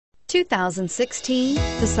2016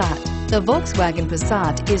 Passat. The Volkswagen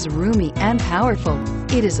Passat is roomy and powerful.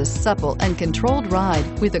 It is a supple and controlled ride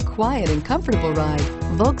with a quiet and comfortable ride.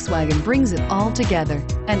 Volkswagen brings it all together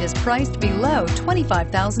and is priced below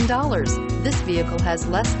 $25,000. This vehicle has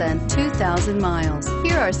less than 2,000 miles.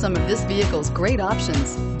 Here are some of this vehicle's great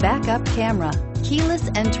options: backup camera, keyless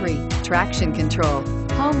entry, traction control,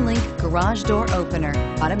 home link garage door opener,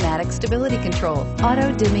 automatic stability control,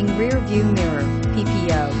 auto dimming rear view mirror,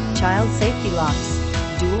 PPO, child safety locks,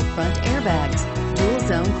 dual front airbags, dual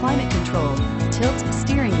zone climate control, tilt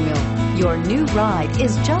steering wheel. Your new ride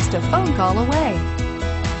is just a phone call away.